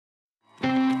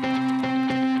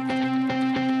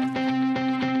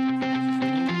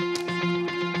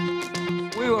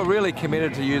really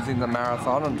committed to using the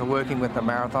marathon and to working with the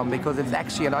marathon because it's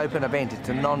actually an open event. It's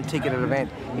a non-ticketed event.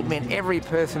 It meant every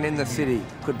person in the city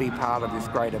could be part of this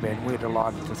great event. We're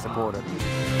delighted to support it.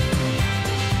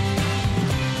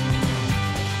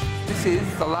 This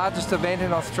is the largest event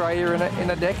in Australia in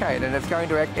a decade, and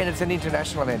it's an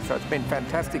international event, so it's been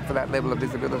fantastic for that level of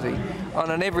visibility. On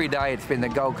an every day, it's been the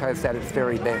Gold Coast at its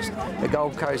very best. The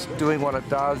Gold Coast doing what it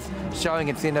does, showing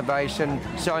its innovation,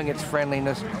 showing its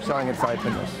friendliness, showing its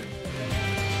openness.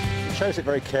 It shows it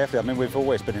very carefully. I mean, we've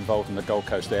always been involved in the Gold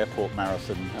Coast Airport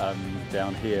Marathon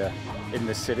down here in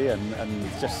this city, and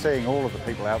just seeing all of the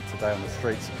people out today on the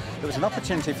streets, it was an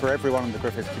opportunity for everyone in the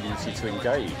Griffith community to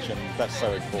engage, and that's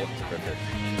so important to Griffith.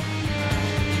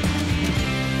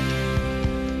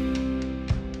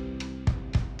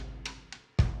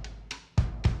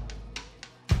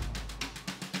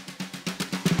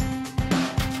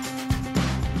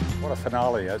 What a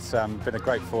finale. It's been a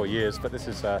great 4 years, but this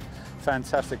is a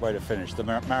fantastic way to finish. The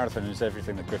marathon is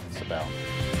everything that Griffith's about.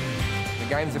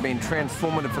 The Games have been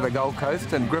transformative for the Gold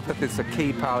Coast, and Griffith is a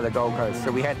key part of the Gold Coast,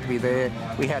 so we had to be there,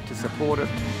 we had to support it.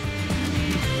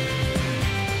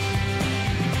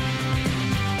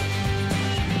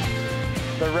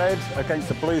 The red against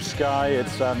the blue sky,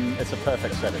 it's a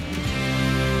perfect setting.